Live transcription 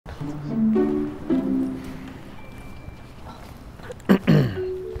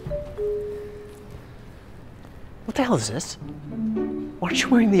What the hell is this? Why aren't you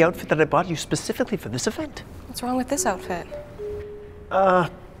wearing the outfit that I bought you specifically for this event? What's wrong with this outfit?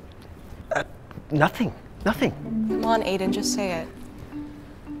 Nothing. Nothing. Come on, Aiden, just say it.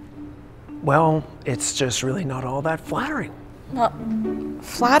 Well, it's just really not all that flattering. Not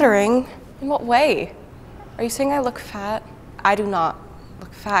flattering? In what way? Are you saying I look fat? I do not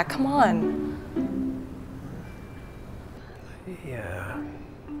look fat. Come on. Yeah.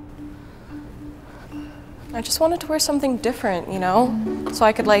 I just wanted to wear something different, you know? So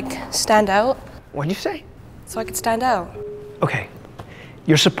I could, like, stand out. What'd you say? So I could stand out. Okay.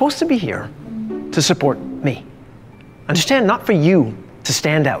 You're supposed to be here to support me. Understand? Not for you to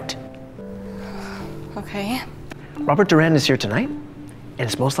stand out. Okay. Robert Durand is here tonight, and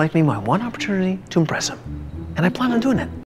it's most likely my one opportunity to impress him. And I plan on doing it.